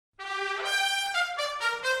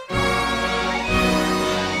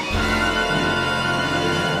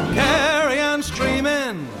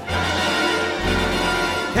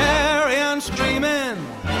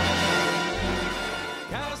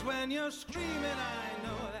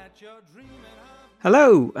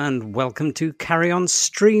Hello, and welcome to Carry On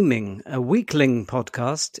Streaming, a weekling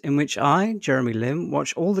podcast in which I, Jeremy Lim,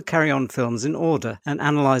 watch all the Carry On films in order and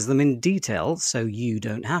analyse them in detail so you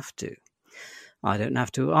don't have to. I don't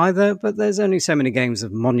have to either, but there's only so many games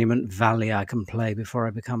of Monument Valley I can play before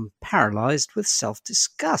I become paralysed with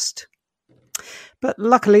self-disgust. But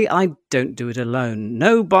luckily, I don't do it alone.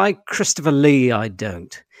 No, by Christopher Lee, I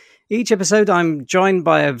don't. Each episode, I'm joined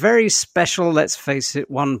by a very special, let's face it,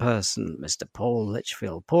 one person, Mr. Paul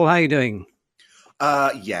Litchfield. Paul, how are you doing?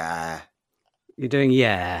 Yeah. You're doing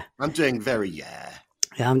yeah? I'm doing very yeah.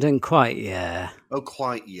 Yeah, I'm doing quite yeah. Oh,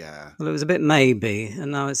 quite yeah. Well, it was a bit maybe,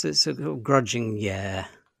 and now it's a sort of grudging yeah.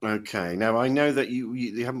 Okay, now I know that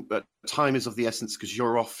you haven't, but time is of the essence because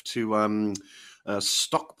you're off to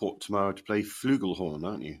Stockport tomorrow to play Flugelhorn,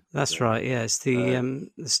 aren't you? That's right. Yeah, it's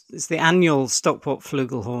the annual Stockport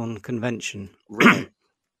Flugelhorn convention. Right.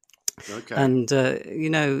 Okay. And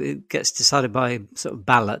it gets decided by sort of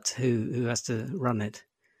ballot who has to run it.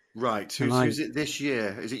 Right. Who's it this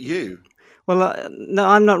year? Is it you? Well, no,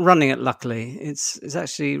 I'm not running it. Luckily, it's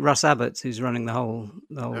actually Russ Abbott who's running the whole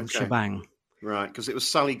shebang. Right, because it was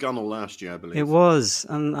Sally Gunnell last year, I believe. It was,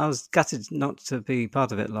 and I was gutted not to be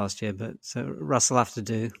part of it last year, but Russ will have to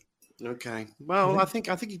do. Okay. Well, I think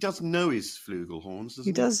he does know his flugelhorns, doesn't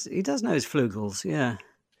he? He does know his flugels, yeah.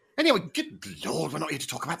 Anyway, good Lord, we're not here to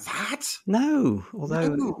talk about that. No,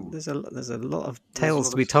 although there's a lot of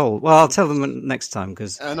tales to be told. Well, I'll tell them next time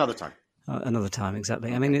because another time. Another time, exactly.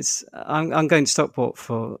 Okay. I mean, I'm going to Stockport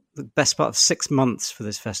for the best part of 6 months for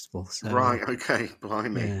this festival. So, right, okay,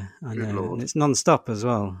 blimey. Yeah, I Good know. Lord. And it's non-stop as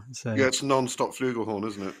well. So yeah, it's non-stop Flugelhorn,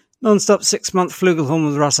 isn't it? Non-stop 6-month Flugelhorn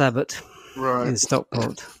with Russ Abbott in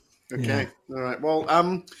Stockport. Okay, yeah. All right. Well,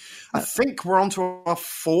 I think we're on to our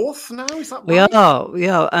fourth now, is that right? We are,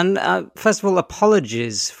 yeah. And first of all,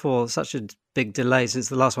 apologies for such a big delay since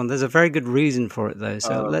the last one. There's a very good reason for it, though.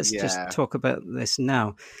 So let's just talk about this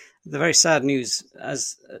now. The very sad news,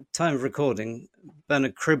 as time of recording,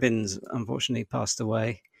 Bernard Cribbins unfortunately passed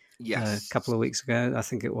away a couple of weeks ago, I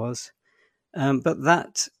think it was. But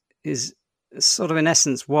that is sort of in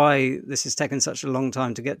essence why this has taken such a long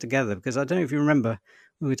time to get together, because I don't know if you remember,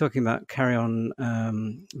 we were talking about Carry On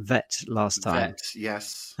Vet last time. Vet,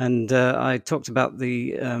 yes. And I talked about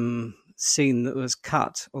the scene that was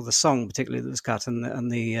cut, or the song particularly that was cut,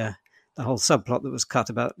 and the whole subplot that was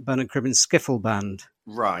cut about Bernard Cribbins' skiffle band.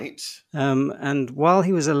 Right. And while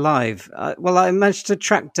he was alive, I managed to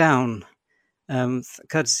track down,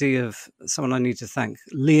 courtesy of someone I need to thank,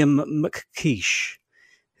 Liam McKeish,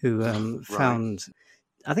 who found,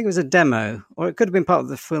 I think it was a demo, or it could have been part of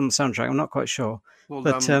the film soundtrack, I'm not quite sure. Well,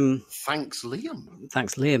 but thanks, Liam.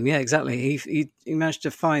 Thanks, Liam, yeah, exactly. He managed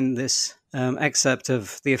to find this excerpt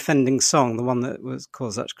of the offending song, the one that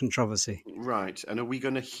caused such controversy. Right, and are we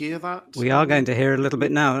going to hear that? We are going to hear a little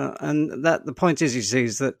bit now, and that the point is, you see,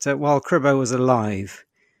 is that while Cribbo was alive,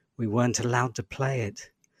 we weren't allowed to play it.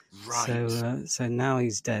 Right. So now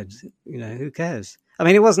he's dead. Who cares? I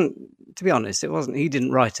mean, it wasn't. To be honest, it wasn't. He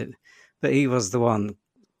didn't write it, but he was the one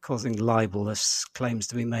causing libelous claims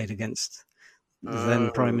to be made against the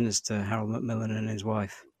then Prime Minister Harold Macmillan and his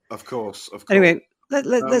wife. Of course. Anyway.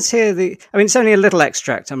 Let's hear it's only a little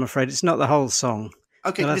extract, I'm afraid. It's not the whole song.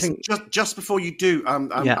 Okay, listen, just before you do,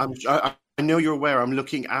 I know you're aware I'm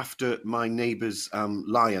looking after my neighbour's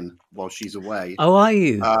lion while she's away. Oh, are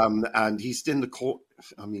you? And he's in the court.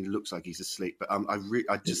 I mean, it looks like he's asleep, but I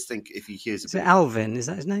just think if he hears... Is it Alvin? Is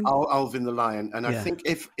that his name? Alvin the lion. And I think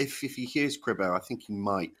if he hears Cribbo, I think he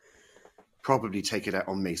might probably take it out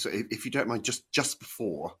on me. So if you don't mind, just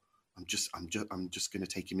before... I'm just going to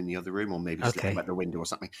take him in the other room, or maybe just let him out the window or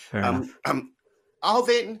something. Alvin.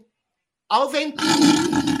 Alvin, come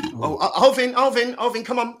on,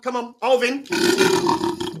 Alvin.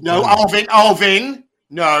 No, Alvin.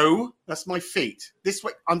 No, that's my feet. This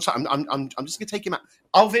way. I'm sorry. I'm just going to take him out.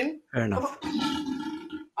 Alvin. Fair enough.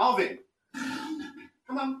 Alvin,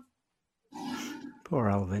 come on. Poor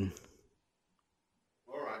Alvin.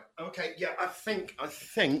 All right. Okay. Yeah. I think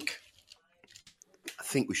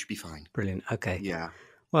we should be fine. Brilliant. Okay. Yeah.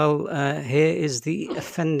 Well, here is the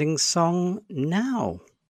offending song now.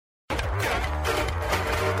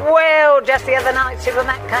 Well, just the other night,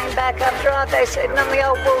 Superman came back after our day sitting on the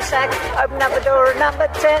old woolsack. Opened up the door at number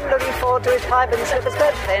 10, looking forward to his pipe and slippers,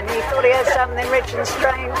 but then he thought he had something rich and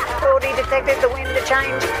strange. Thought he detected the wind to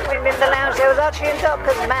change. Wind in the lounge, there was Archie and Doc,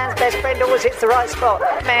 because man's best friend always hits the right spot.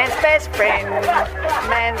 Man's best friend.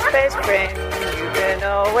 You can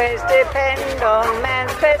always depend on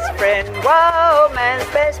man's best friend. Whoa, man's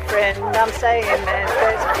best friend. I'm saying man's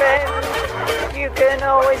best friend. You can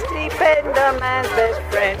always depend on man's best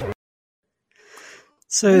friend.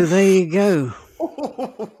 So there you go.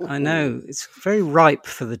 I know it's very ripe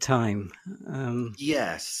for the time.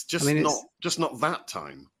 Yes, just not that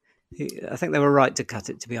time. I think they were right to cut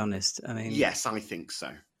it. To be honest, I mean, yes, I think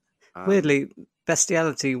so. Weirdly,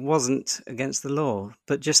 bestiality wasn't against the law,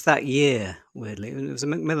 but just that year, weirdly, it was a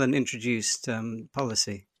Macmillan introduced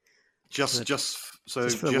policy. Just for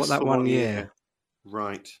that one year.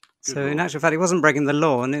 Right. Good so Lord. In actual fact, he wasn't breaking the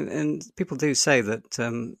law, and people do say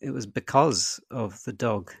that it was because of the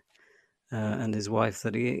dog and his wife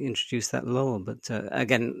that he introduced that law. But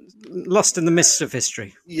again, lost in the mists of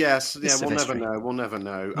history. Yes, we'll never know. We'll never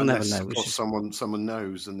know. Unless, of course, someone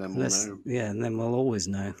knows, and then we'll know. Yeah, and then we'll always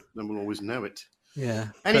know. Then we'll always know it. Yeah.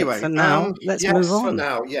 Anyway, for now, let's move on. For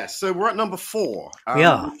now, yes. So we're at number 4. We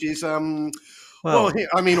are. Which is well,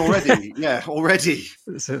 I mean, already.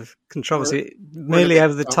 It's a controversy merely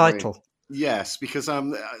over the title. Yes, because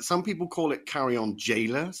some people call it Carry On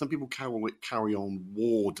Jailer. Some people call it Carry On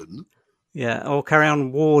Warden. Yeah, or Carry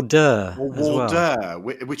On Warder. Or Warder,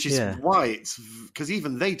 which is why it's... Because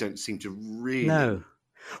even they don't seem to really... No.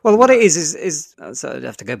 Well, what it is so I'd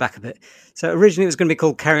have to go back a bit. So originally it was going to be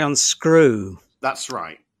called Carry On Screw. That's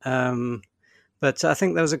right. But I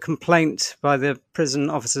think there was a complaint by the Prison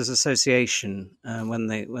Officers Association when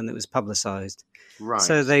it was publicised. Right.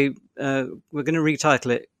 So they were going to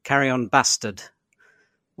retitle it Carry On Bastard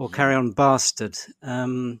or Carry On Bastard.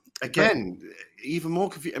 Again, even more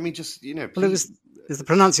confused. I mean, just, Well, it was the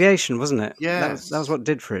pronunciation, wasn't it? Yes. That was what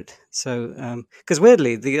did for it. So, because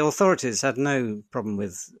weirdly, the authorities had no problem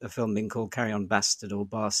with a film being called Carry On Bastard or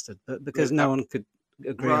Bastard, but because no one could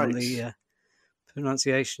agree on the...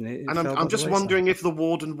 pronunciation. And I'm just wondering if the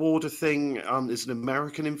Warden-Warder thing is an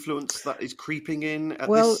American influence that is creeping in at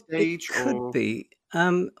this stage. It could be.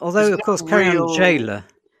 Although, of course, Carry On Jailer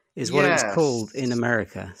is what it's called in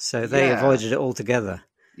America. So they avoided it altogether.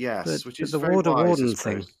 Yes, which is the Warden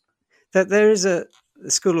thing. That there is a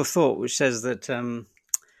school of thought which says that,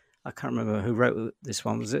 I can't remember who wrote this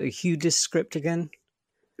one. Was it a Hudis script again?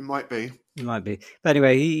 It might be. But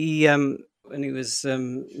anyway, he when he was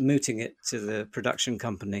mooting it to the production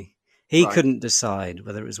company, he couldn't decide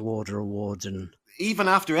whether it was Warder or Warden. Even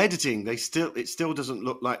after editing, it still doesn't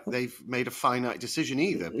look like they've made a finite decision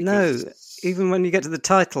either. No, even when you get to the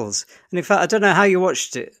titles. And in fact, I don't know how you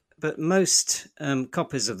watched it, but most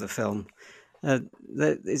copies of the film,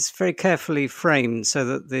 it's very carefully framed so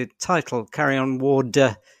that the title, Carry On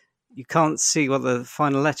Warder, you can't see what the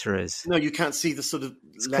final letter is. No, you can't see the sort of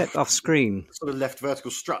kept off screen. Sort of left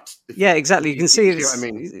vertical strut. Yeah, exactly. You can see You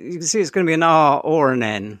can see it's going to be an R or an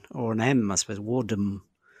N or an M, I suppose. Wardem.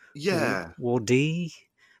 Yeah. Wardee.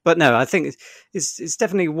 But no, I think it's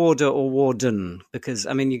definitely Warder or Warden because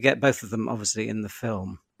I mean you get both of them obviously in the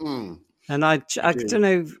film. Mm. And I don't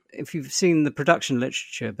know if you've seen the production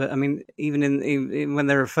literature, but I mean even in when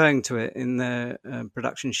they're referring to it in the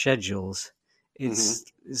production schedules.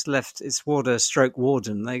 It's Warder /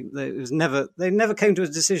 Warden. They never came to a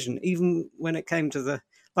decision, even when it came to the.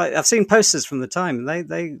 Like I've seen posters from the time, and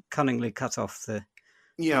they cunningly cut off the.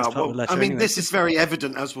 Yeah, well, I mean, this is very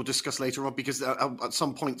evident, as we'll discuss later on, because at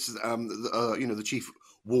some points, the chief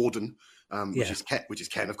warden, which is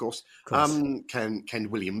Ken, of course. Ken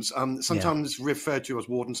Williams, sometimes referred to as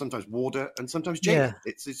Warden, sometimes Warder, and sometimes Jake.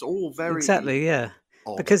 It's all very exactly, odd.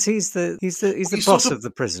 Because he's the boss sort of the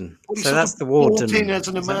prison, well, so that's the warden. Brought in as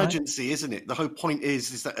an emergency, isn't it? The whole point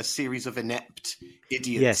is that a series of inept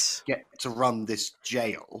idiots get to run this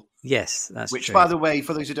jail. Yes, that's which, true. By the way,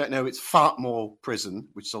 for those who don't know, it's Fartmore Prison,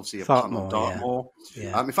 which is obviously a pun on Dartmoor.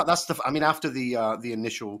 Yeah. In fact, that's after the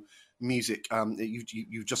initial music,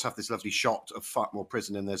 you just have this lovely shot of Fartmore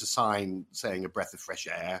Prison, and there's a sign saying "a breath of fresh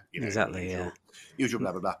air." Exactly. Usual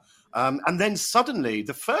blah blah blah. And then suddenly,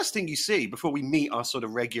 the first thing you see before we meet our sort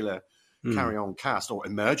of regular carry-on cast or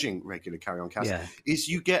emerging regular carry-on cast is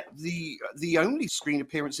you get the only screen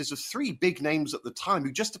appearances of 3 big names at the time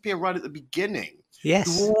who just appear right at the beginning.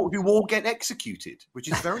 Yes, who all get executed, which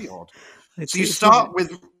is very odd. So you start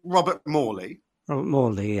with Robert Morley. Robert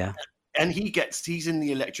Morley, yeah. And he's in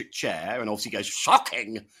the electric chair, and obviously goes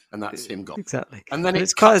shocking, and that's him gone. Exactly. And then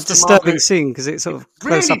it's quite a disturbing scene because it's sort of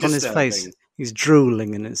close up on his face. He's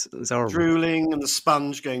drooling, and it's horrible. Drooling, and the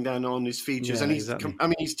sponge going down on his features, and he's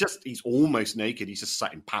almost naked. He's just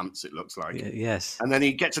sat in pants. It looks like. Yes. And then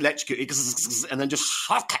he gets electrocuted, and then just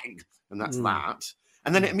shocking, and that's that.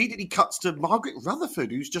 And then it immediately cuts to Margaret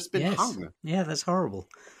Rutherford, who's just been hung. Yeah, that's horrible.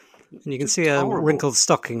 And you can see her wrinkled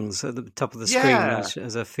stockings at the top of the screen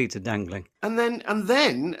as her feet are dangling. And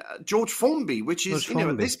then George Formby, which is,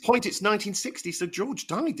 at this point it's 1960, so George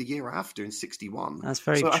died the year after in 61. That's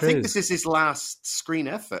very true. I think this is his last screen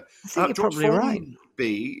effort. I think you're probably right.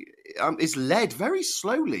 Formby, is led very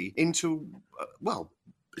slowly into,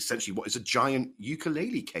 essentially what is a giant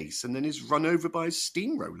ukulele case, and then is run over by a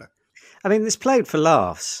steamroller. I mean, it's played for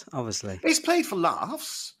laughs, obviously. It's played for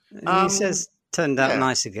laughs. He says turned out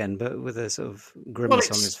nice again, but with a sort of grimace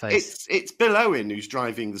on his face. It's Bill Owen who's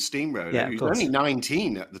driving the steamroller. Yeah, who's only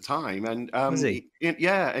 19 at the time, and was he?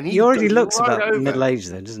 And he already looks about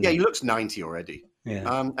middle-aged, though, doesn't he? Yeah, he looks 90 already.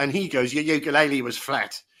 Yeah. And he goes, "Your ukulele was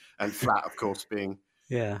flat," and flat, of course, being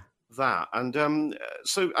that. And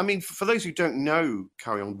so, I mean, for those who don't know,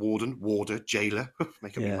 Carry On, Warder, Jailer,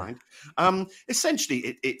 make up your mind.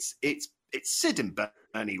 Essentially, it's Sid and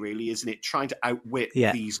Bernie, really, isn't it? Trying to outwit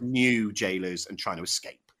these new jailers and trying to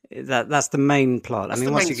escape. That's the main plot.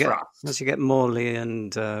 Once you get Morley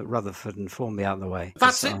and Rutherford and Formby out of the way.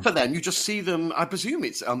 That's it for them. You just see them. I presume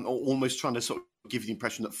it's almost trying to sort of give the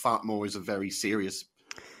impression that Fartmore is a very serious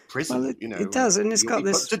prison. Well, it does, and it's got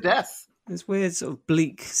this to death. This weird sort of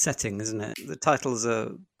bleak setting, isn't it? The titles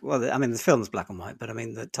are, the film's black and white, but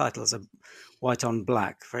the titles are white on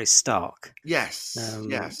black, very stark. Yes,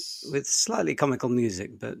 yes. With slightly comical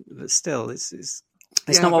music, but still, it's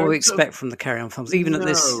not what we expect from the Carry On films, even at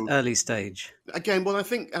this early stage. Again, well, I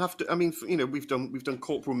think we've done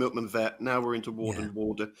Corporal Milkman Vet, now we're into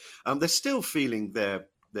Warder. They're still feeling their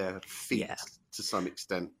feet. Yeah. To some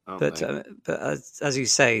extent, aren't they? But as you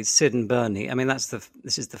say, Sid and Bernie.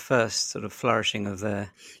 This is the first sort of flourishing of their.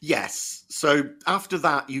 Yes. So after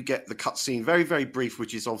that, you get the cutscene, very very brief,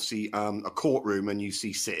 which is obviously a courtroom, and you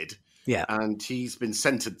see Sid. Yeah. And he's been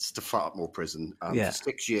sentenced to Fartmore prison for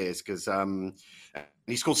 6 years because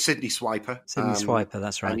he's called Sidney Swiper. Sidney Swiper,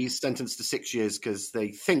 that's right. And he's sentenced to 6 years because they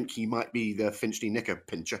think he might be the Finchley Knicker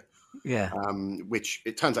pincher. Yeah, which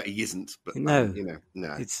it turns out he isn't. But no.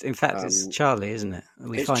 No. It's in fact it's Charlie, isn't it?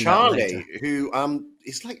 It's Charlie who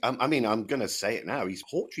is like. I'm going to say it now. He's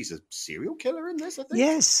a serial killer in this. I think.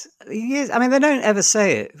 Yes, he is. They don't ever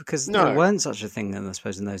say it because there weren't such a thing, I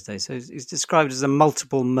suppose, in those days. So he's described as a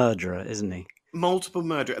multiple murderer, isn't he? Multiple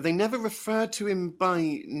murderer. They never referred to him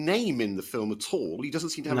by name in the film at all. He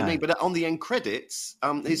doesn't seem to have a name, but on the end credits,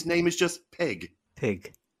 his name is just Pig.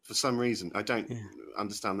 Pig. For some reason, I don't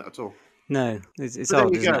understand that at all. No, it's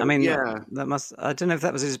odd, isn't it? That must. I don't know if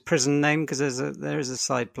that was his prison name because there is a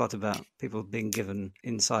side plot about people being given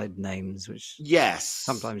inside names, which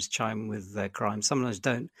sometimes chime with their crimes, sometimes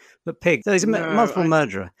don't. But Pig, so he's a multiple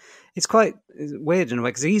murderer. It's quite weird in a way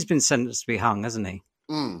because he's been sentenced to be hung, hasn't he?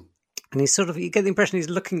 Mm. And he's you get the impression he's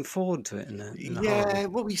looking forward to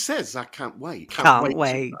it. Well, he says, "I can't wait. Can't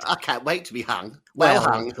wait. I can't wait to be hung. Well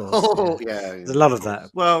hung." Of course, There's a lot of that.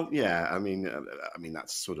 Well, yeah. I mean,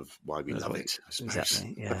 that's sort of why we love it. I suppose.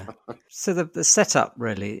 Exactly. Yeah. So the setup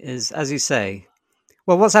really is, as you say.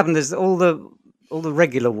 Well, what's happened is that all the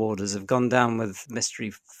regular warders have gone down with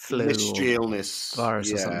mystery flu, illness,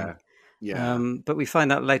 virus, or something. Yeah. But we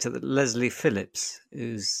find out later that Leslie Phillips,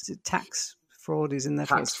 who's tax fraud, is in there.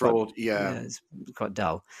 Tax fraud, it's quite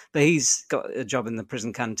dull. But he's got a job in the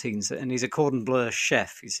prison canteen, and he's a cordon bleu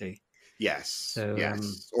chef, you see. Yes, so,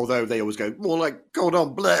 yes. Although they always go more like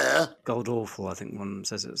cordon bleu. Gold awful, I think one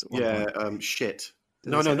says it. At one point. Shit.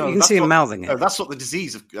 No. You can see him mouthing it. No, that's what the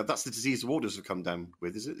disease that's the disease the warders have come down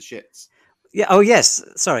with, is it? The shits. Yeah. Oh, yes.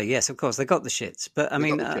 Sorry. Yes, of course. They got the shits. But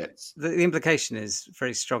the implication is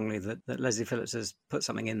very strongly that Leslie Phillips has put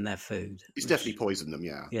something in their food. He's definitely poisoned them,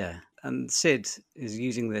 yeah. Yeah. And Sid is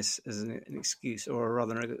using this as an excuse, or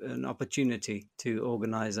rather an opportunity to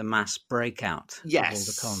organise a mass breakout of all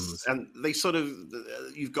the cons. And they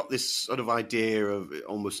you've got this sort of idea of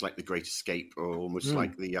almost like the Great Escape, or almost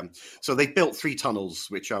like the... So they built 3 tunnels,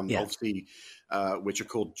 which obviously... which are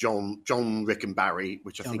called John, Rick and Barry,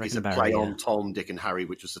 which I think is a play on Tom, Dick and Harry,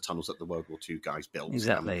 which was the tunnels that the World War II guys built.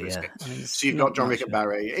 Exactly, So you've got John, Rick and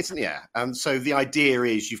Barry. And so the idea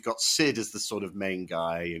is you've got Sid as the sort of main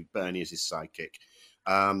guy, and Bernie as his sidekick.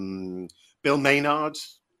 Bill Maynard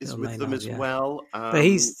is with them as well. But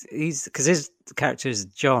he's because his character is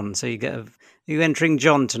John, so you get you entering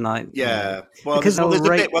John tonight. Yeah. Well, there's a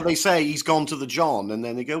bit where they say he's gone to the John, and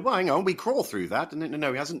then they go, well, hang on, we crawl through that. And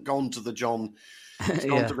no, he hasn't gone to the John. He's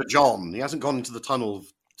gone to the John. He hasn't gone into the tunnel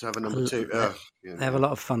to have a number 2. They have a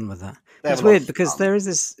lot of fun with that. It's weird because there is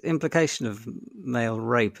this implication of male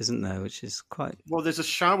rape, isn't there? Which is quite... Well, there's a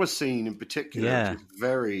shower scene in particular which is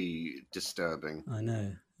very disturbing. I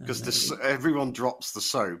know. Because everyone drops the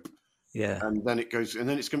soap. Yeah. And then it goes, and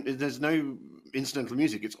then there's no incidental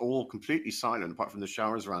music. It's all completely silent apart from the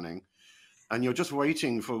showers running. And you're just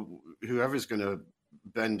waiting for whoever's going to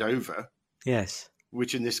bend over. Yes.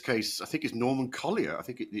 Which in this case, I think is Norman Collier. I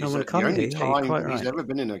think it's the only time he's ever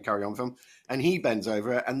been in a Carry On film. And he bends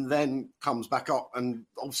over and then comes back up and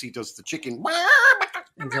obviously does the chicken.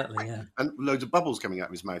 exactly, yeah. And loads of bubbles coming out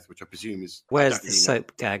of his mouth, which I presume is... Wears the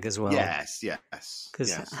soap gag as well. Yes.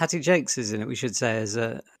 Because Hattie Jakes is in it, we should say, as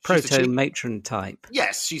a She's proto-matron type.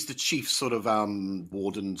 Yes, she's the chief sort of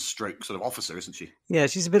warden stroke sort of officer, isn't she? Yeah,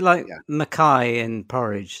 she's a bit like Mackay in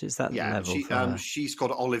Porridge. Is that level? She's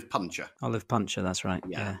called Olive Puncher. Olive Puncher, that's right.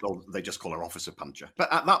 Yeah. Well, they just call her Officer Puncher.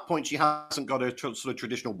 But at that point, she hasn't got a sort of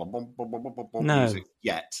traditional music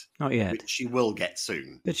yet. Not yet. Which she will get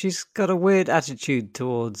soon. But she's got a weird attitude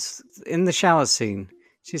towards... In the shower scene,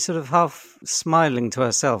 she's sort of half smiling to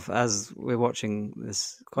herself as we're watching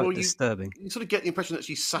this. Quite disturbing. You sort of get the impression that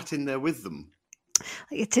she's sat in there with them.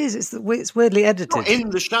 It is. It's weirdly edited. Not in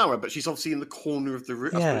the shower, but she's obviously in the corner of the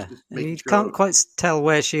room. Yeah, you can't quite tell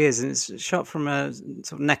where she is, and it's shot from a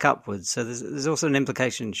sort of neck upwards. So there's also an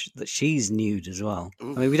implication that she's nude as well.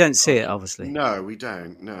 Oof. I mean, we don't see it, obviously. No, we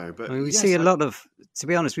don't. No, but I mean, we see a lot of. To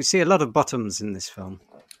be honest, we see a lot of bottoms in this film.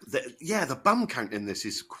 The bum count in this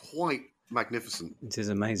is quite magnificent. It is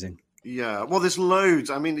amazing. Yeah, well, there's loads.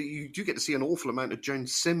 I mean, you do get to see an awful amount of Joan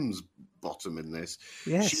Sims' bottom in this.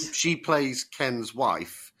 Yes. She plays Ken's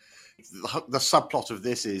wife. The subplot of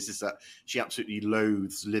this is that she absolutely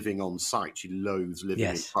loathes living on site. She loathes living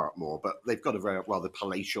in Parkmore, but they've got a very rather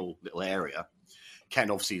palatial little area. Ken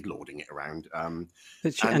obviously is lording it around. And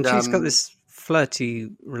she's got this flirty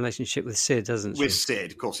relationship with Sid, doesn't she? With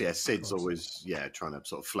Sid, of course, yeah. Sid's always, trying to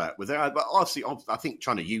sort of flirt with her. But obviously, I think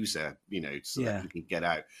trying to use her, so that he can get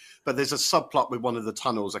out. But there's a subplot with one of the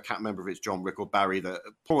tunnels. I can't remember if it's John, Rick, or Barry. That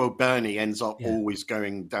poor old Bernie ends up always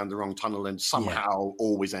going down the wrong tunnel and somehow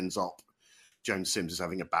always ends up. Joan Sims is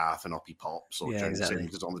having a bath and Oppie pops, or Joan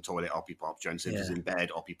Sims is on the toilet, Oppie pops. Joan Sims is in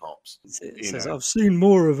bed, Oppie pops. It says, I've seen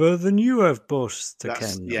more of her than you have, boss, to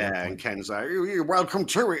Ken. Yeah, and Ken's like, you're welcome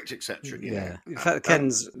to it, etc. In fact,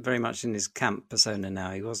 Ken's very much in his camp persona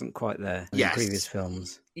now. He wasn't quite there in previous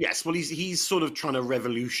films. Yes, well, he's sort of trying to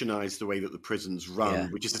revolutionise the way that the prisons run,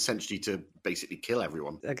 which is essentially to basically kill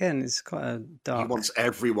everyone. Again, it's quite a dark... He wants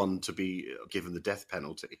everyone to be given the death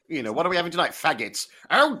penalty. What are we having tonight? Faggots.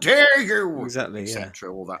 How dare you? Exactly,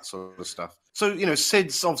 etc. All that sort of stuff. So,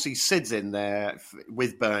 Sid's in there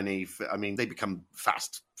with Bernie. I mean, they become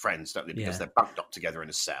fast friends, don't they? Because they're bunked up together in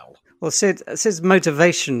a cell. Well, Sid's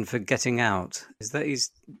motivation for getting out is that he's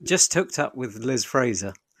just hooked up with Liz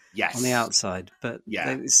Fraser. Yes. On the outside, but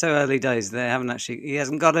it's so early days, he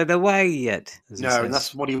hasn't got it away yet. No, and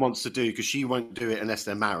that's what he wants to do, because she won't do it unless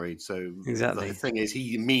they're married. So exactly. The thing is,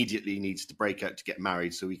 he immediately needs to break out to get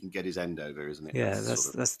married so he can get his end over, isn't it? Yeah,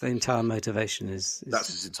 that's the entire motivation. That's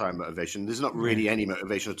his entire motivation. There's not really any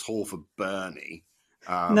motivation at all for Bernie.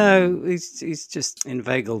 No, he's just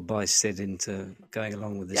inveigled by Sid into going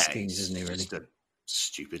along with the schemes, isn't he, really? Just a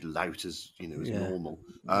stupid lout as normal.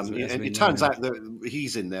 And it turns out that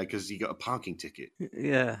he's in there because he got a parking ticket.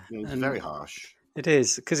 Yeah. It's very harsh. It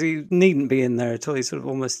is, because he needn't be in there at all. He sort of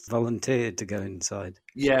almost volunteered to go inside.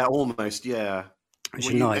 Yeah, almost, yeah. Which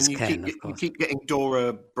annoys Ken, of course. You keep getting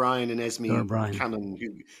Dora, Brian and Esme Cannon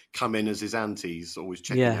who come in as his aunties, always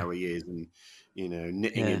checking how he is and,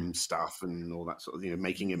 knitting him stuff and all that sort of,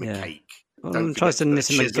 making him a cake. Well, tries to knit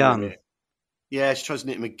him a gun. Yeah, she tries to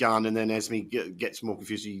knit him a gun, and then Esme gets more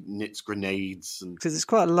confused. She knits grenades. Because it's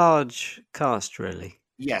quite a large cast, really.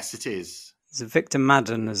 Yes, it is. There's Victor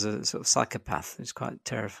Madden as a sort of psychopath. He's quite a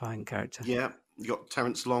terrifying character. Yeah, you got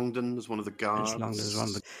Terence Longdon as one of the guards.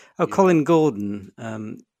 Colin Gordon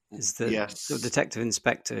is the sort of detective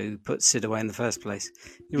inspector who put Sid away in the first place.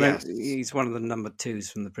 He's one of the number twos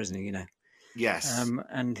from the prison, Yes.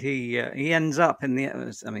 And he ends up in the...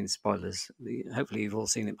 I mean, spoilers. Hopefully you've all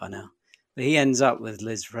seen it by now. But he ends up with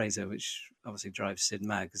Liz Fraser, which obviously drives Sid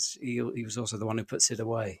mad, because he was also the one who put Sid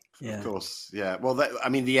away. Yeah. Of course, yeah. Well,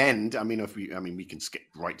 the end. I mean, we can skip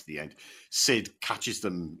right to the end. Sid catches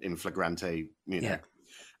them in flagrante,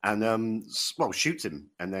 and shoots him,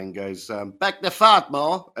 and then goes back to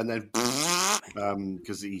Fartmore, and then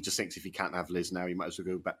because he just thinks if he can't have Liz now, he might as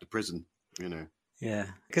well go back to prison. Yeah,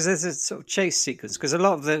 because there's a sort of chase sequence, because a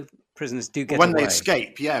lot of the prisoners do get away. When they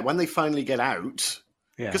escape, when they finally get out.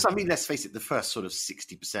 Because, Yeah. I mean, let's face it, the first sort of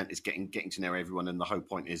 60% is getting to know everyone, and the whole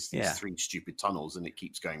point is there's three stupid tunnels, and it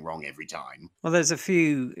keeps going wrong every time. Well, there's a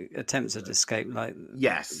few attempts at escape, like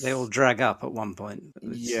they all drag up at one point.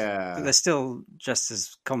 But they're still just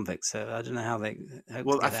as convicts, so I don't know how they hope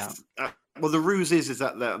to get out. Well, the ruse is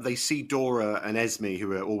that they see Dora and Esme,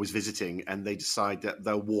 who are always visiting, and they decide that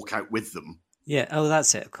they'll walk out with them. Yeah,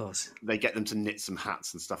 that's it, of course. They get them to knit some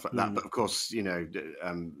hats and stuff like that. But, of course,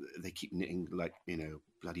 they keep knitting, like,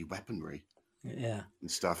 bloody weaponry. Yeah.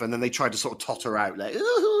 And stuff. And then they try to sort of totter out, like,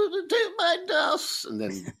 oh, don't mind us. And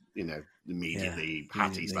then, immediately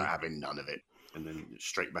Hattie start having none of it. And then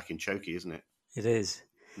straight back in chokey, isn't it? It is.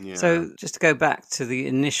 Yeah. So just to go back to the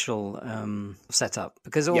initial setup,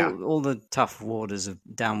 because all the tough warders are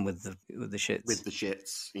down with the shits. With the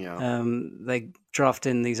shits, yeah. They draft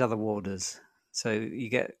in these other warders. So you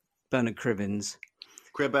get Bernard Cribbins.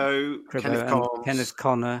 Cribbo, Kenneth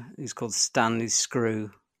Connor, who's called Stanley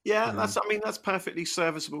Screw. Yeah, that's perfectly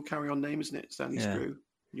serviceable carry-on name, isn't it? Stanley Screw.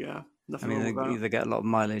 Yeah, nothing wrong with that. They get a lot of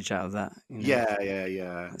mileage out of that.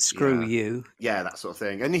 Yeah. Screw you. Yeah, that sort of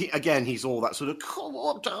thing. And he's all that sort of,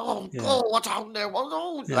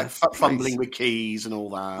 like fumbling with keys and all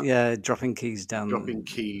that. Yeah, dropping keys down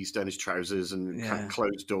his trousers and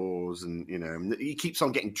closed doors, and he keeps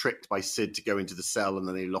on getting tricked by Sid to go into the cell, and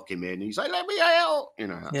then they lock him in. And he's like, "Let me out!"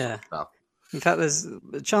 That sort of stuff. In fact, there's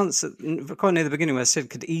a chance that quite near the beginning where Sid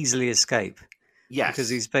could easily escape. Yes. Because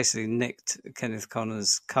he's basically nicked Kenneth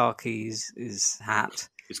Connor's car keys, his hat,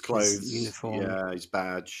 his clothes, his uniform. His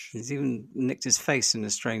badge. He's even nicked his face in a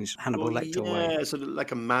strange Hannibal Lecter way. Yeah, sort of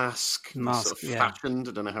like a mask sort of fashioned.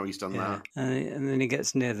 I don't know how he's done that. And then he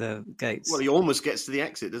gets near the gates. Well, he almost gets to the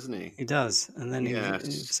exit, doesn't he? He does. And then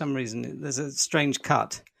for some reason, there's a strange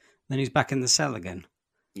cut. Then he's back in the cell again.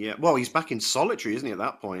 Yeah, well, he's back in solitary, isn't he, at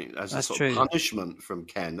that point, as a sort of punishment from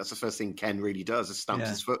Ken. That's the first thing Ken really does, is stamps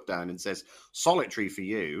his foot down and says, "Solitary for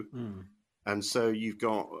you." And so you've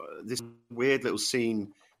got this weird little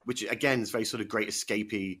scene, which, again, is very sort of Great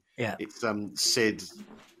Escapey. Yeah. It's Sid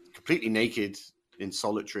completely naked in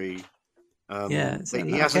solitary. He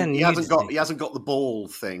hasn't got the ball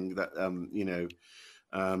thing that,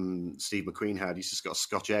 Steve McQueen had. He's just got a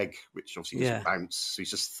Scotch egg, which obviously doesn't bounce. So he's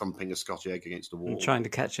just thumping a Scotch egg against the wall, and trying to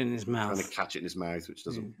catch it in his mouth. Which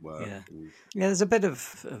doesn't work. Yeah, there's a bit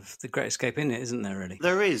of the Great Escape in it, isn't there? Really,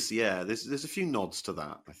 there is. Yeah, there's a few nods to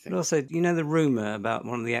that, I think. But also, the rumor about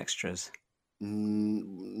one of the extras.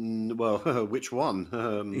 Well, which one?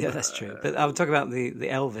 Yeah, that's true. But I'll talk about the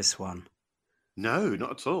Elvis one. No,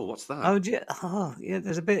 not at all. What's that? Yeah.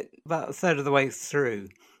 There's a bit about a third of the way through.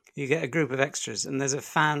 You get a group of extras, and there's a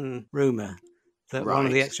fan rumor that one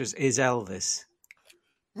of the extras is Elvis.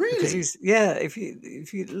 Really? Because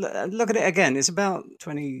if you look at it again, it's about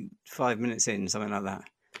 25 minutes in, something like that.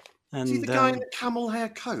 And is he the guy in the camel hair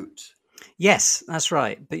coat? Yes, that's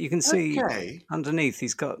right. But you can see underneath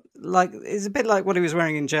he's got it's a bit like what he was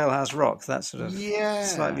wearing in Jailhouse Rock. That sort of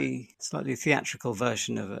slightly theatrical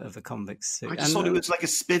version of a convict suit. I just thought it was like a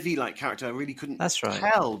spivvy-like character. I really couldn't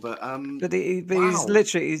tell. But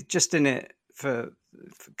he's just in it for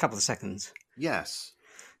a couple of seconds. Yes.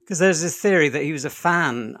 Because there's this theory that he was a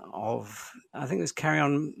fan of, I think it was Carry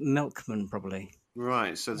On Milkman, probably.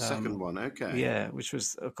 Right. So the second one, okay. Yeah, which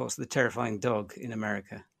was, of course, the terrifying dog in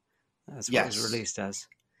America. That's what it was released as.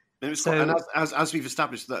 And it was and as we've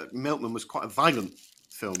established, that Milkman was quite a violent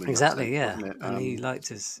film. Exactly, wasn't it? And he liked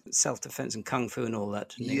his self-defense and kung fu and all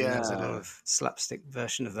that. Yeah. There's a lot of slapstick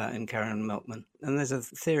version of that in Carry On Milkman. And there's a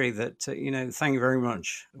theory that, thank you very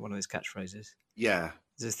much, one of his catchphrases. Yeah.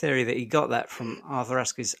 There's a theory that he got that from Arthur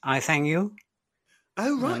Askey's I Thank You.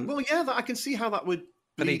 Oh, right. Well, yeah, I can see how that would.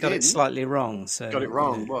 But he got it slightly wrong. So got it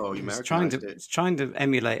wrong. Well, he was trying to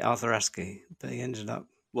emulate Arthur Askey, but he ended up.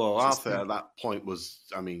 Well, Arthur at that point was,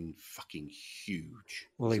 fucking huge.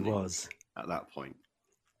 Well, he was at that point.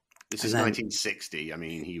 This is 1960.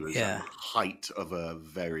 He was at the height of a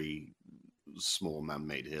very small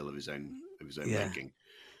man-made hill of his own making.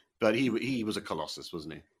 But he was a colossus,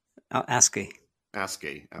 wasn't he? Askey.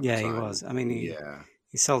 Yeah, he was.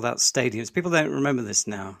 He sold out stadiums. People don't remember this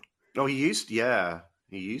now. Oh, he used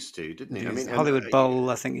to, didn't he? Hollywood Bowl,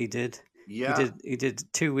 I think he did. Yeah. He did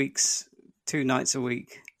 2 weeks, 2 nights a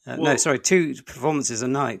week. 2 performances a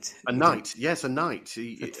night. A night.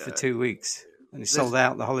 For 2 weeks. And he sold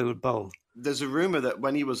out the Hollywood Bowl. There's a rumor that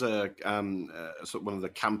when he was sort of one of the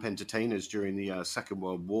camp entertainers during the Second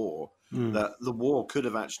World War, that the war could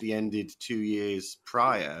have actually ended 2 years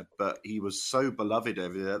prior, but he was so beloved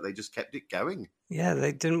over there, they just kept it going. Yeah,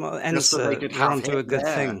 they didn't want to end onto a good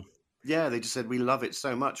thing. Yeah, they just said, we love it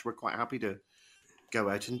so much, we're quite happy to go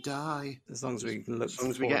out and die. As long as we can look as long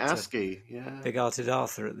as we get Askey, big-hearted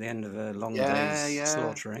Arthur at the end of a long day's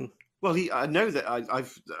slaughtering. Well, I know that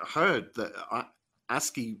I've heard that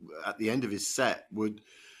Askey at the end of his set would,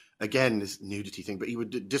 again, this nudity thing, but he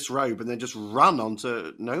would disrobe and then just run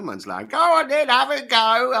onto no man's land. Go on then, have a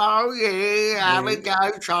go. Oh yeah, have a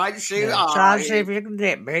go. Try and shoot. Try and see if you can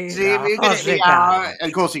get me. See if you can get me. And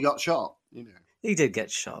of course, he got shot. He did get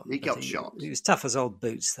shot. He got shot. He was tough as old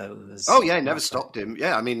boots, though. Never stopped him.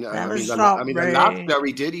 Yeah, the last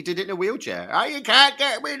he did it in a wheelchair. Oh, you can't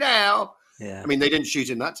get me now. Yeah. They didn't shoot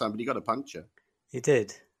him that time, but he got a puncture. He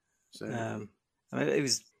did. So, he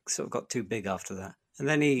was sort of got too big after that, and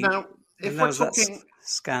then he. Now, if we're talking,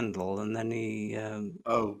 scandal, and then he. Don't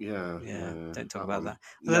talk about that.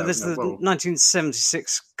 No, There's the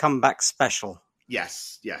 1976 comeback special.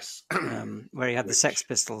 Yes. Where he had the Sex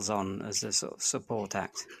Pistols on as a sort of support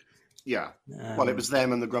act. Yeah. Well, it was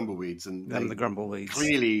them and the Grumbleweeds, and the Grumbleweeds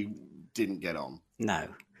clearly didn't get on. No,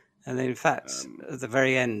 and in fact, at the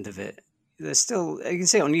very end of it, there's still, you can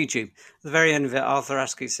see it on YouTube. At the very end of it, Arthur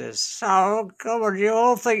Askey says, "So, come on, you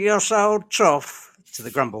all think you're so tough," to the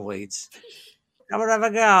Grumbleweeds. "Come and have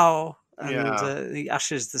a go." And he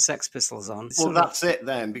ushers the Sex Pistols on. Well, that's it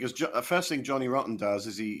then, because first thing Johnny Rotten does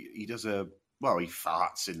is he does he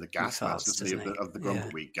farts in the gas mask of the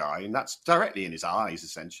Grumbleweed guy, and that's directly in his eyes,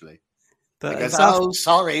 essentially. But he goes,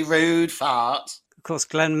 sorry, rude fart. Of course,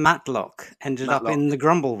 Glenn Matlock ended up in the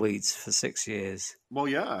Grumbleweeds for 6 years. Well,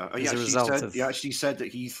 yeah. He actually said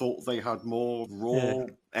that he thought they had more raw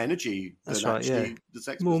energy than the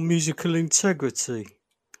Sex more musical integrity.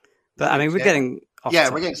 But, I mean, we're getting off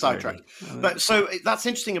topic, we're getting sidetracked. Really. But so that's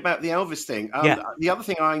interesting about the Elvis thing. The other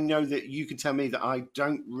thing I know that you can tell me that I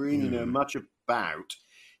don't really know much about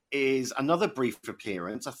is another brief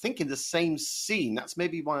appearance, I think in the same scene. That's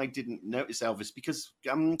maybe why I didn't notice Elvis, because...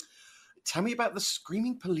 tell me about the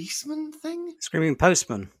Screaming Policeman thing? Screaming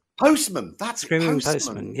Postman. Postman, that's Screaming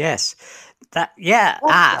Postman, yes. That's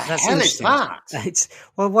hell interesting. Is that?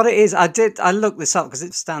 What it is, I looked this up because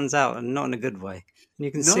it stands out, and not in a good way. And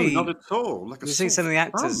you can see... No, not at all. You can see some of the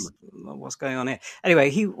actors, what's going on here. Anyway,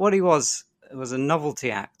 he was a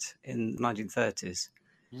novelty act in the 1930s.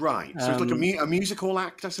 Right, so it's like a musical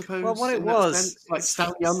act, I suppose? Well, what it was... Like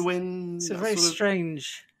Stanley Unwin? It's a very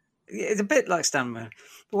strange... It's a bit like Stanley.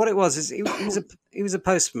 But what it was is he was a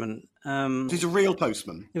postman. He's a real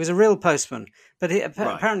postman. He was a real postman, but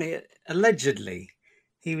apparently, allegedly,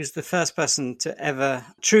 he was the first person to ever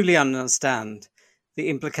truly understand the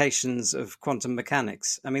implications of quantum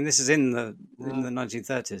mechanics. I mean, this is in the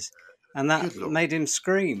 1930s, and that made him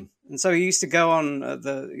scream. And so he used to go on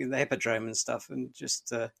the Hippodrome and stuff, and just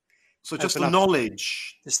so just the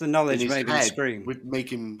knowledge made him scream. Would make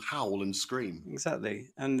him howl and scream. Exactly,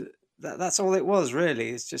 and that's all it was really.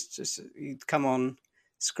 It's just he'd come on,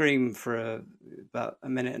 scream for about a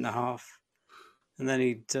minute and a half, and then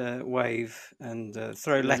he'd wave and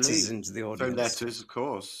throw letters into the audience. Throw letters, of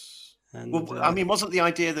course. And, I mean, wasn't the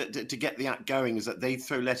idea that to get the act going is that they'd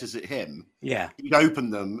throw letters at him? Yeah. He'd open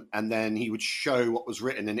them, and then he would show what was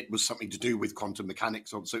written, and it was something to do with quantum mechanics.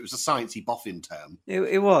 So it was a sciencey boffin term.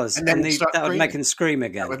 It was. And then that would make him scream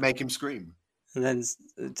again. That would make him scream. And then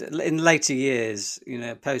in later years,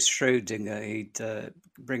 post Schrödinger, he'd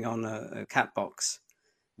bring on a cat box.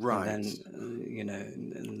 Right. And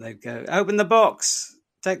then, and they'd go, "Open the box,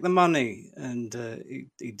 take the money," and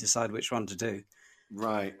he'd decide which one to do.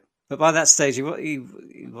 Right. But by that stage, he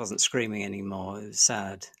wasn't screaming anymore. It was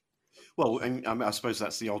sad. Well, and I suppose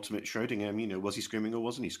that's the ultimate Schrödinger. Was he screaming or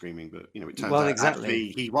wasn't he screaming? But, it turns out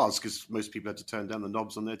actually he was, because most people had to turn down the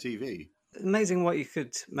knobs on their TV. Amazing what you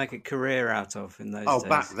could make a career out of in those days. Oh,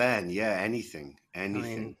 back then, yeah, anything. I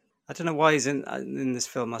mean, I don't know why he's in this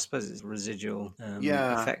film. I suppose it's residual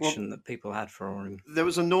affection that people had for him. There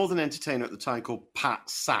was a Northern entertainer at the time called Pat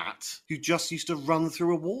Satt who just used to run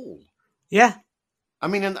through a wall. Yeah. I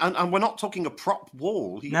mean, and we're not talking a prop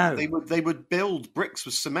wall. No. They would build bricks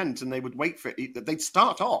with cement, and they would wait for it. They'd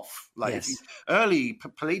start off like early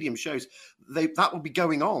Palladium shows. That would be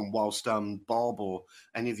going on whilst Bob or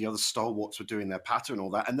any of the other stalwarts were doing their patter and all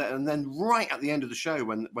that. And then right at the end of the show,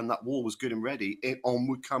 when that wall was good and ready, on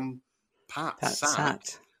would come Pat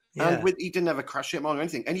Satt. Yeah. And he didn't ever crash him on or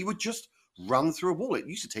anything, and he would just run through a wall. It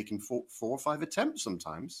used to take him 4 or 5 attempts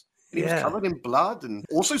sometimes. He was covered in blood and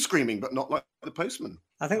also screaming, but not like the postman.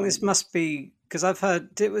 I think this must be, because I've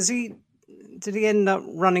heard, did he end up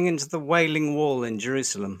running into the Wailing Wall in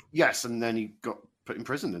Jerusalem? Yes, and then he got put in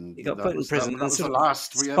prison. And he got put in prison. That was the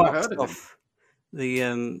last we ever heard of him.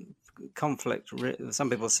 The conflict, some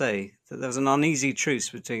people say, that there was an uneasy truce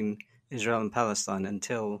between Israel and Palestine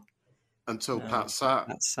until Pat Satt.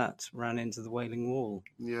 Pat Satt ran into the Wailing Wall.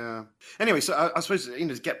 Yeah. Anyway, so I suppose,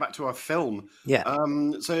 to get back to our film. Yeah.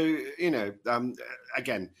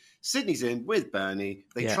 Again, Sydney's in with Bernie.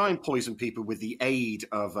 They try and poison people with the aid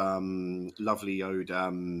of lovely old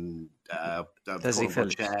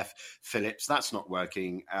chef Phillips. That's not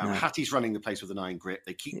working. No. Hattie's running the place with an iron grip.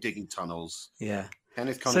 They keep digging tunnels. Yeah.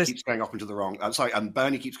 Kenneth Connor keeps going up into the wrong...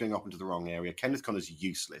 Bernie keeps going up into the wrong area. Kenneth Connor's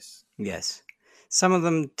useless. Yes. Some of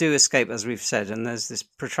them do escape, as we've said, and there's this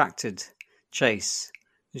protracted chase,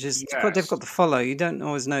 which is quite difficult to follow. You don't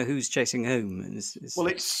always know who's chasing whom.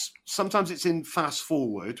 Sometimes it's in fast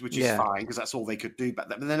forward, which is fine because that's all they could do back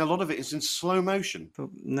then. But then a lot of it is in slow motion, for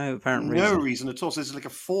no apparent reason. No reason at all. So there's like a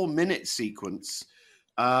 4-minute sequence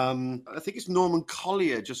I think it's Norman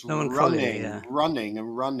Collier just running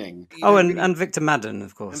and running. And Victor Madden,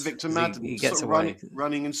 of course. And Victor Madden he gets sort of away.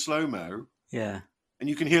 running in slow-mo. Yeah. And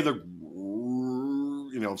you can hear the,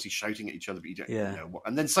 obviously shouting at each other, but you don't know what.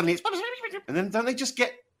 And then suddenly it's, and then don't they just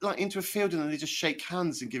get like into a field and then they just shake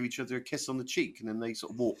hands and give each other a kiss on the cheek, and then they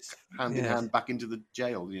sort of walk hand in hand back into the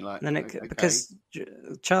jail. And you're like, and then okay. Because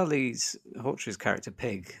Charlie Hawtrey's character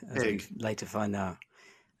Pig, as we later find out,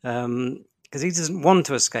 because he doesn't want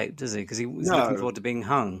to escape, does he? Because he was looking forward to being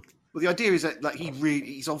hung. Well, the idea is that like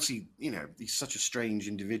he's obviously, he's such a strange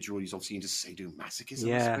individual. He's obviously into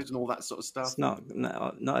sadomasochism, I suppose, and all that sort of stuff. It's not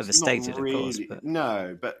overstated, not really, of course. But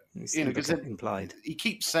no, but because implied. He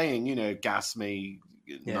keeps saying, gas me,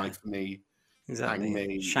 knife me, exactly, hang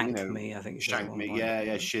me, shank me. I think shank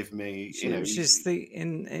me, shiv me. Which is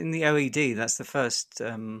in the OED. That's the first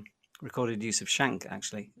recorded use of shank,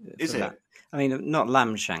 actually. Is it? That. I mean, not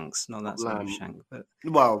lamb shanks, not that sort of shank, but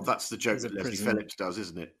that's the joke that Leslie Phillips does,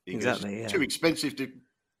 isn't it? Exactly. Too expensive to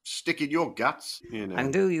stick in your guts. I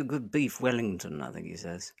can do you good beef Wellington, I think he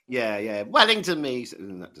says. Yeah, Wellington me.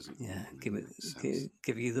 And that doesn't. Yeah,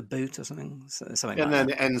 give you the boot or something. Something. And like then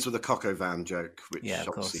that. It ends with a cock o' van joke, which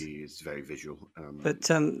obviously is very visual. But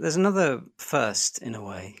there's another first in a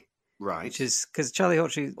way, right? Which is because Charlie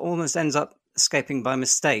Hawtrey almost ends up escaping by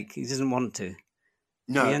mistake. He doesn't want to.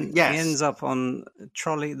 No, he ends up on a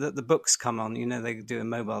trolley that the books come on. They do a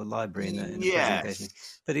mobile library in a prison occasionally.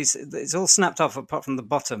 But it's all snapped off apart from the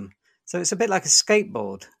bottom. So it's a bit like a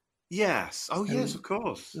skateboard. Yes. Oh, yes, of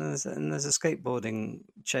course. There's a skateboarding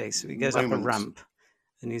chase. He goes up a ramp,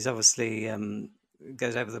 and he's obviously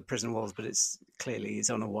goes over the prison walls, but it's clearly he's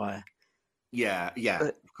on a wire. Yeah,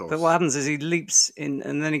 of course. But what happens is he leaps in,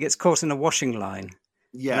 and then he gets caught in a washing line.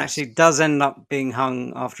 Yes. And actually does end up being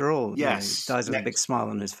hung after all. Yes. He dies with a big smile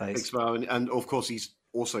on his face. Big smile. And of course, he's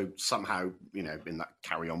also somehow, in that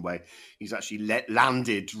carry-on way, he's actually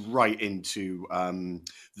landed right into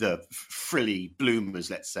the frilly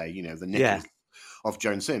bloomers, let's say, the knickers of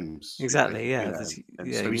Joan Sims. Exactly,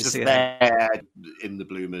 so he's just there in the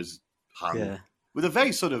bloomers, hung, with a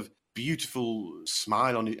very sort of beautiful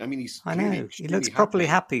smile on it. I mean, I know. He looks properly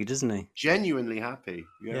happy, doesn't he? Genuinely happy.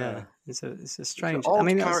 Yeah. It's a strange. It's an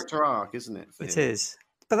odd character arc, isn't it? It is.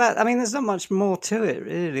 But there's not much more to it,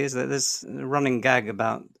 really, is there? There's a running gag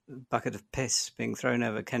about a bucket of piss being thrown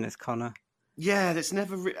over Kenneth Connor. Yeah, that's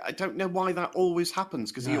never. I don't know why that always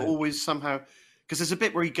happens, because he always somehow. Because there's a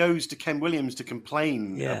bit where he goes to Ken Williams to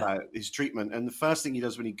complain about his treatment, and the first thing he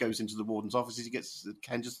does when he goes into the warden's office is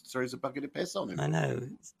Ken just throws a bucket of piss on him. I know. It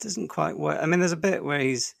doesn't quite work. I mean, there's a bit where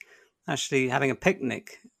he's actually having a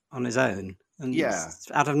picnic on his own, and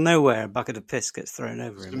out of nowhere, a bucket of piss gets thrown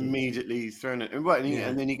over him. Immediately thrown it.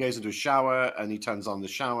 And then he goes into a shower, and he turns on the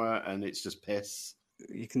shower, and it's just piss.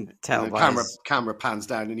 You can tell. The camera pans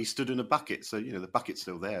down, and he stood in a bucket. So the bucket's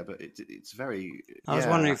still there, but it's very. I was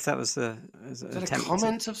wondering if that was a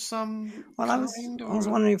comment of some. Well, I was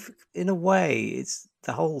wondering if, in a way, it's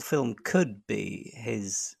the whole film could be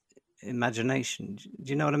his imagination. Do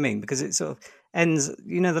you know what I mean? Because it sort of ends.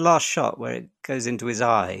 The last shot where it goes into his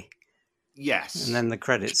eye. Yes. And then the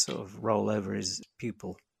credits sort of roll over his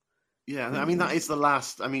pupil. Yeah, I mean that is the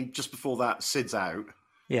last. I mean, just before that, Sid's out.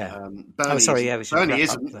 Yeah. Bernie's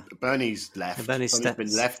isn't. Bernie's left. Bernie's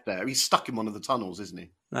been left there. He's stuck in one of the tunnels, isn't he?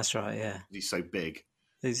 That's right. Yeah. He's so big.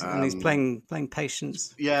 And he's playing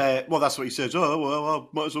Patience. Yeah. Well, that's what he says. Oh well, I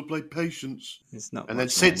might as well play Patience. It's not. And then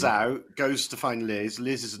Sid's out, goes to find Liz.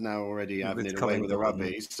 Liz is now already having it away with her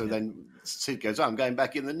rubbies. So then Sid goes, I'm going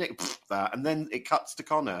back in the nick. That, and then it cuts to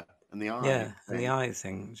Connor and the eye. Yeah, and the eye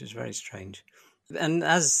thing, which is very strange. And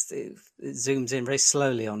as it zooms in very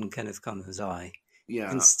slowly on Kenneth Connor's eye. Yeah. You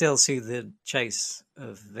can still see the chase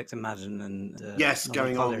of Victor Madden and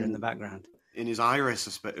going on in the background. In his iris,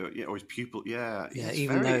 or his pupil, though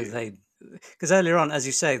they... Because earlier on, as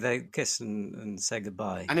you say, they kiss and say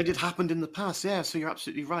goodbye. And it had happened in the past, so you're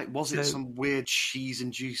absolutely right. Was it some weird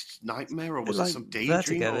cheese-induced nightmare, or was it some daydream?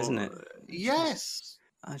 Vertigo, isn't it? Yes.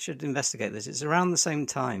 I should investigate this. It's around the same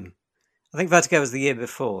time. I think Vertigo was the year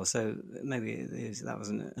before, so maybe that was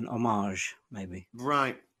an homage, maybe.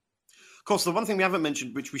 Right. Of course, the one thing we haven't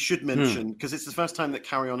mentioned, which we should mention, because it's the first time that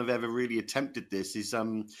Carry On have ever really attempted this, is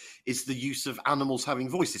the use of animals having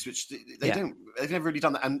voices, which they've never really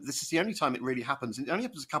done that, and this is the only time it really happens. It only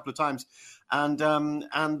happens a couple of times, and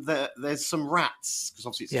there's some rats, because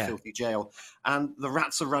obviously it's a filthy jail, and the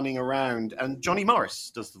rats are running around, and Johnny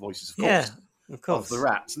Morris does the voices, of course, of the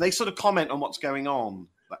rats, and they sort of comment on what's going on,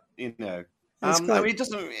 it's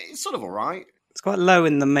sort of all right. It's quite low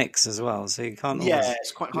in the mix as well, so you can't. Yeah,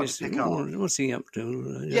 it's quite hard to pick up. What's he up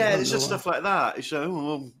to? Yeah, it's just stuff like that. It's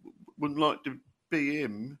wouldn't like to be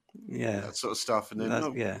him. Yeah, that sort of stuff, and then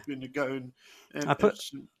I'm going to go and I put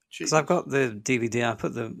because I've got the DVD. I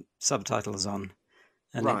put the subtitles on,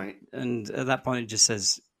 and and at that point it just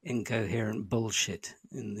says incoherent bullshit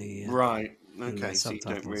in the right. Okay, in the so you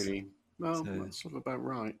don't really. Well, that's sort of about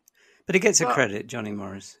right. But he gets a credit, Johnny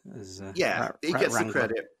Morris, as he gets the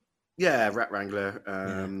credit. Yeah, Rat Wrangler,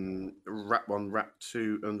 Rat 1, Rat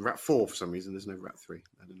 2, and Rat 4 for some reason. There's no Rat 3.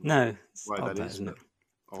 I don't know why that is. Isn't it?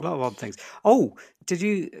 A lot of odd things. Oh, did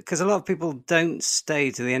you... Because a lot of people don't stay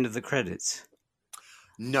to the end of the credits.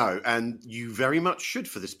 No, and you very much should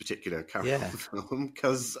for this particular film,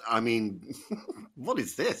 because, I mean, what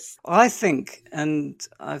is this? I think, and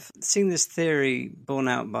I've seen this theory borne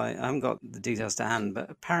out by... I haven't got the details to hand, but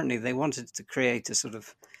apparently they wanted to create a sort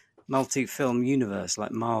of multi-film universe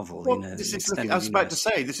like Marvel. Well, I was about to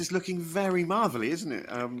say, this is looking very Marvel-y, isn't it?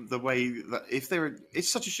 The way that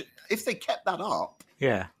if they kept that up,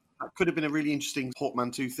 that could have been a really interesting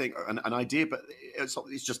portmanteau thing, an idea, but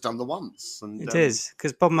it's just done the once. And it is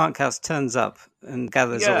because Bob Monkhouse turns up and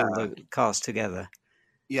gathers all the cast together.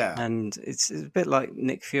 Yeah, and it's a bit like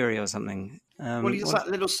Nick Fury or something. Well, he's that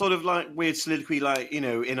little sort of like weird soliloquy, like,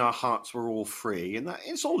 in our hearts we're all free, and that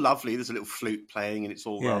it's all lovely. There's a little flute playing, and it's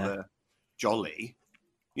all rather jolly.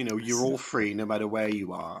 You're all free no matter where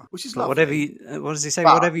you are, which is lovely. What does he say?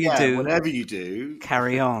 Whatever you do,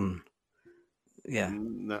 carry on. Yeah,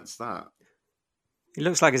 and that's that. He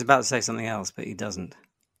looks like he's about to say something else, but he doesn't.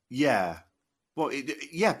 Yeah. Well,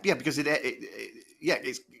 because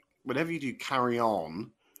it's whatever you do, carry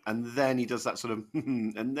on. And then he does that sort of,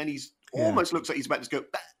 and then he's almost looks like he's about to go,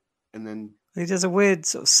 and then he does a weird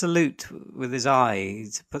sort of salute with his eye. He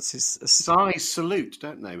puts his eyes salute,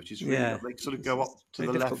 don't they? Which is really they sort of go up to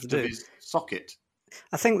the left of his socket.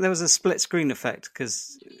 I think there was a split screen effect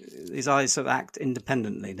because his eyes sort of act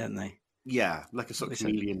independently, don't they? Yeah, like a sort of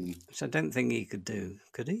chameleon. Which I don't think he could do.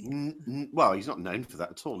 Could he? Well, he's not known for that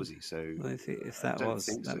at all, is he? So well, if that was,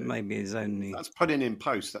 that may be his only. That's put in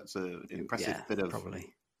post. That's an impressive bit of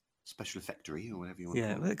probably. Special effectory or whatever you want to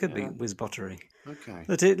call it. Well, it could be whiz-bottery. Okay.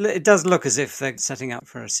 But it does look as if they're setting up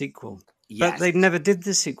for a sequel. Yes. But they never did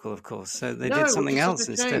the sequel, of course. So they did something else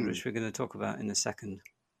instead, which we're going to talk about in a second.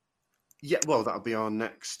 Yeah, well, that'll be our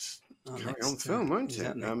next carry-on film, won't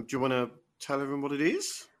it? Do you want to tell everyone what it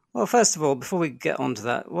is? Well, first of all, before we get on to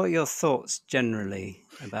that, what are your thoughts generally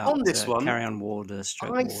about on this one? Carry On Warder,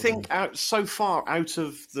 I think so far out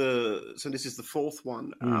of the... So this is the fourth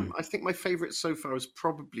one. I think my favourite so far has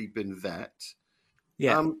probably been Vet.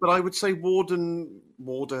 Yeah. But I would say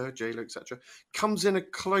Warder, Jailer, etc. comes in a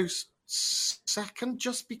close second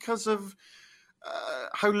just because of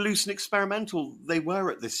how loose and experimental they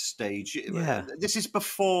were at this stage. Yeah. This is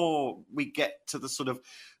before we get to the sort of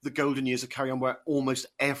the golden years of Carry On, where almost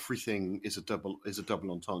everything is a double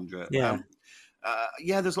entendre. Yeah.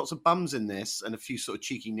 There's lots of bums in this and a few sort of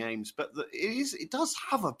cheeky names, but it does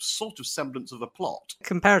have a sort of semblance of a plot.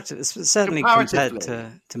 Certainly compared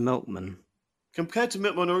to Milkman. Compared to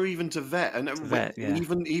Milkman or even to Vet, and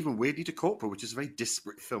even weirdly to Corporal, which is a very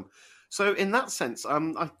disparate film. So in that sense,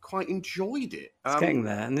 I quite enjoed it. It's getting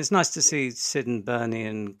there, and it's nice to see Sid and Bernie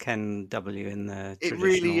and Ken W in their It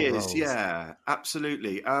really is, roles. Yeah,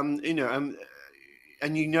 absolutely. And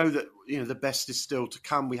that the best is still to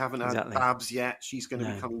come. We haven't had Babs yet; she's going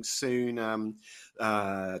to be coming soon.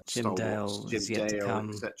 Jim Dale,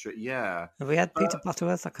 etc. Yeah. Have we had Peter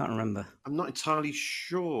Butterworth? I can't remember. I'm not entirely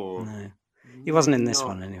sure. No, he wasn't in this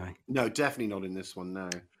one anyway. No, definitely not in this one. No.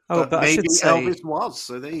 Oh, but maybe I should say, Elvis was.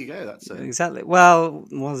 So there you go. That's it. Exactly. Well,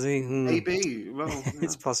 was he? Maybe. Well, yeah.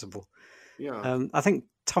 It's possible. Yeah. I think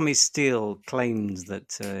Tommy Steele claims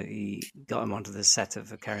that he got him onto the set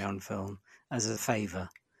of a Carry On film as a favour,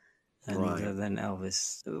 and then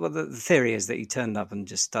Elvis. Well, the theory is that he turned up and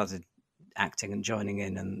just started acting and joining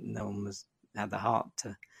in, and no one had the heart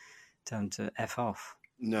to turn to F off.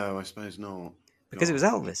 No, I suppose not. Because it was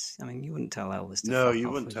Elvis. I mean, you wouldn't tell Elvis to fuck off. No, you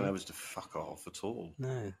wouldn't tell Elvis to fuck off at all.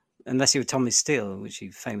 No. Unless you were Tommy Steele, which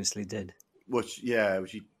he famously did. Which you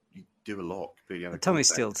do a lot. But Tommy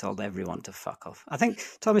Steele told everyone to fuck off. I think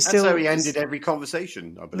Tommy Steele... That's how he ended every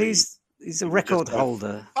conversation, I believe. He's a record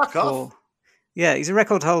holder. Fuck off! Yeah, he's a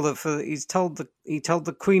record holder for... He told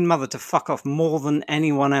the Queen Mother to fuck off more than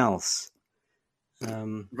anyone else.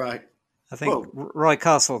 Right. I think Roy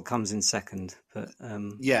Castle comes in second, but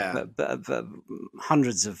but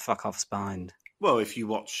hundreds of fuck-offs behind. Well, if you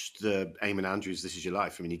watch the Eamon Andrews This Is Your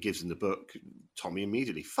Life, I mean, he gives in the book, Tommy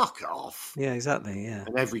immediately, fuck off. Yeah, exactly, yeah.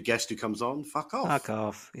 And every guest who comes on, fuck off. Fuck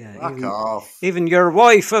off, yeah. Fuck off. Even your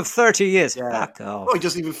wife of 30 years, fuck off. Well, he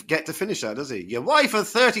doesn't even get to finish that, does he? Your wife of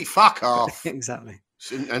 30, fuck off. Exactly.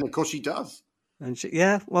 And of course she does. And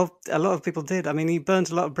well, a lot of people did. I mean, he burnt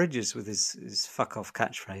a lot of bridges with his "fuck off"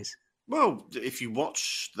 catchphrase. Well, if you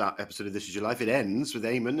watch that episode of This Is Your Life, it ends with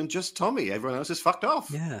Eamon and just Tommy. Everyone else is fucked off.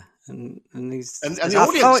 Yeah, and he's and the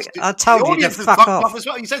audience. I told you to fuck off as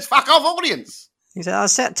well. He says, "Fuck off, audience." He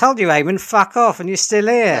said, told you, Eamon, fuck off, and you're still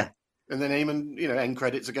here. Yeah. And then Eamon, end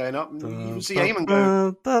credits are going up, and you can see Eamon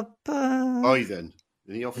go, "Oi then."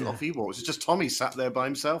 And off he walks. It's just Tommy sat there by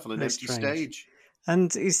himself on an empty stage.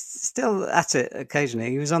 And he's still at it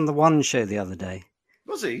occasionally. He was on the One show the other day.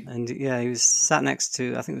 Was he? And he was sat next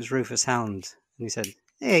to, I think it was Rufus Hound, and he said,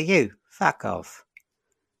 "Here, you, fuck off."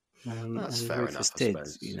 That's and fair Rufus enough, did, I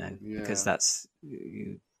suppose. because that's,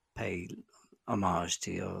 you pay homage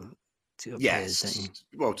to your yes. peers, don't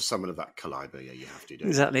you? Well, to someone of that caliber, you have to do.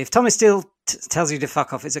 Exactly. If Tommy Steele tells you to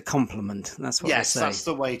fuck off, it's a compliment. That's what they say. That's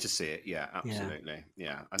the way to see it. Yeah, absolutely.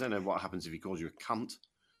 Yeah. I don't know what happens if he calls you a cunt.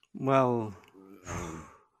 Well,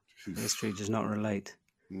 history does not relate.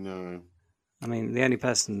 No. I mean, the only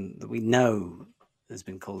person that we know has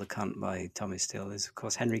been called a cunt by Tommy Steele is, of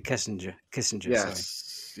course, Henry Kissinger.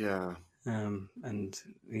 Yes, sorry. Yeah. And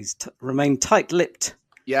he's remained tight-lipped.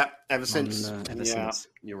 Yeah, ever since. Since.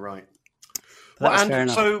 You're right. Fair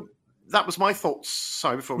enough. So that was my thoughts.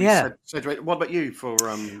 Sorry, before we said what about you for?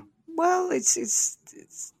 Well, it's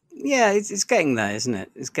getting there, isn't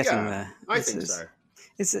it? It's getting there. I think so.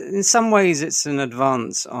 It's in some ways it's an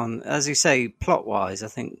advance on, as you say, plot-wise. I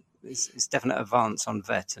think it's definite advance on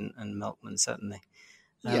Vet and Milkman, certainly.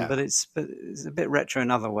 But it's a bit retro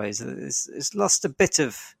in other ways. It's lost a bit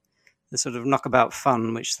of the sort of knockabout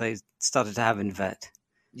fun which they started to have in Vet.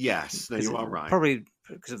 Yes, no, you are right. Probably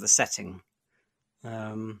because of the setting.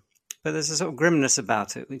 But there's a sort of grimness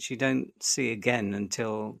about it which you don't see again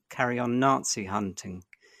until Carry On Nazi Hunting,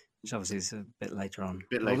 which obviously is a bit later on.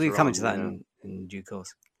 We'll come into that in due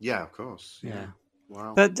course. Yeah, of course. Yeah.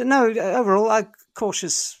 Wow. But no, overall, I'm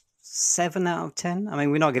cautious 7 out of 10. I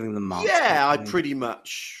mean, we're not giving them marks. Yeah, I'd pretty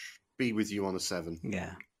much be with you on a 7.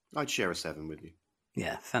 Yeah. I'd share a 7 with you.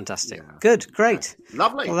 Yeah, fantastic. Yeah. Good, great.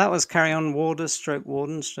 Lovely. Well, that was Carry On Warden,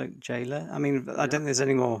 Jailer. I mean, I don't think there's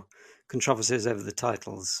any more controversies over the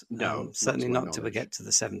titles. No. Certainly not till we get to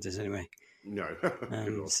the 70s anyway. No.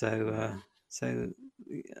 So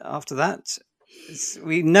after that,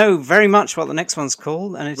 we know very much what the next one's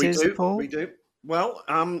called, and it is, Paul? We do. Well,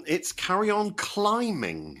 it's Carry On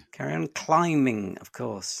Climbing. Carry On Climbing, of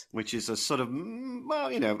course. Which is a sort of,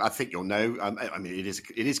 I think you'll know. I mean, it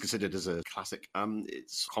is considered as a classic.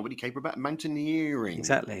 It's a comedy caper about mountaineering.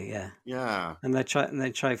 Exactly, yeah. Yeah. And they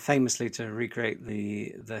try famously to recreate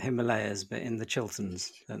the Himalayas, but in the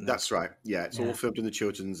Chilterns. That's right. Yeah, it's all filmed in the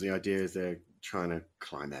Chilterns. The idea is they're trying to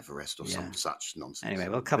climb Everest or some such nonsense. Anyway,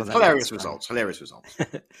 we'll cover that. Hilarious results.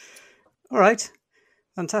 All right.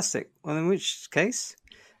 Fantastic. Well, in which case,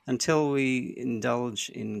 until we indulge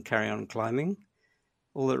in Carry On Climbing,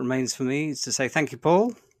 all that remains for me is to say thank you,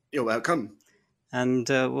 Paul. You're welcome. And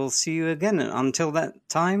we'll see you again. Until that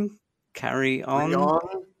time, carry on.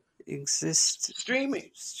 Exist.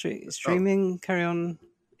 Streaming. Streaming. Carry on.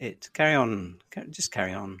 Carry on. Just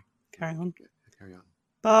carry on. Carry on. Carry on.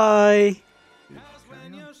 Bye.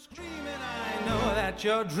 When you're screaming, I know that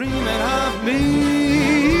you're dreaming of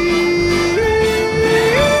me.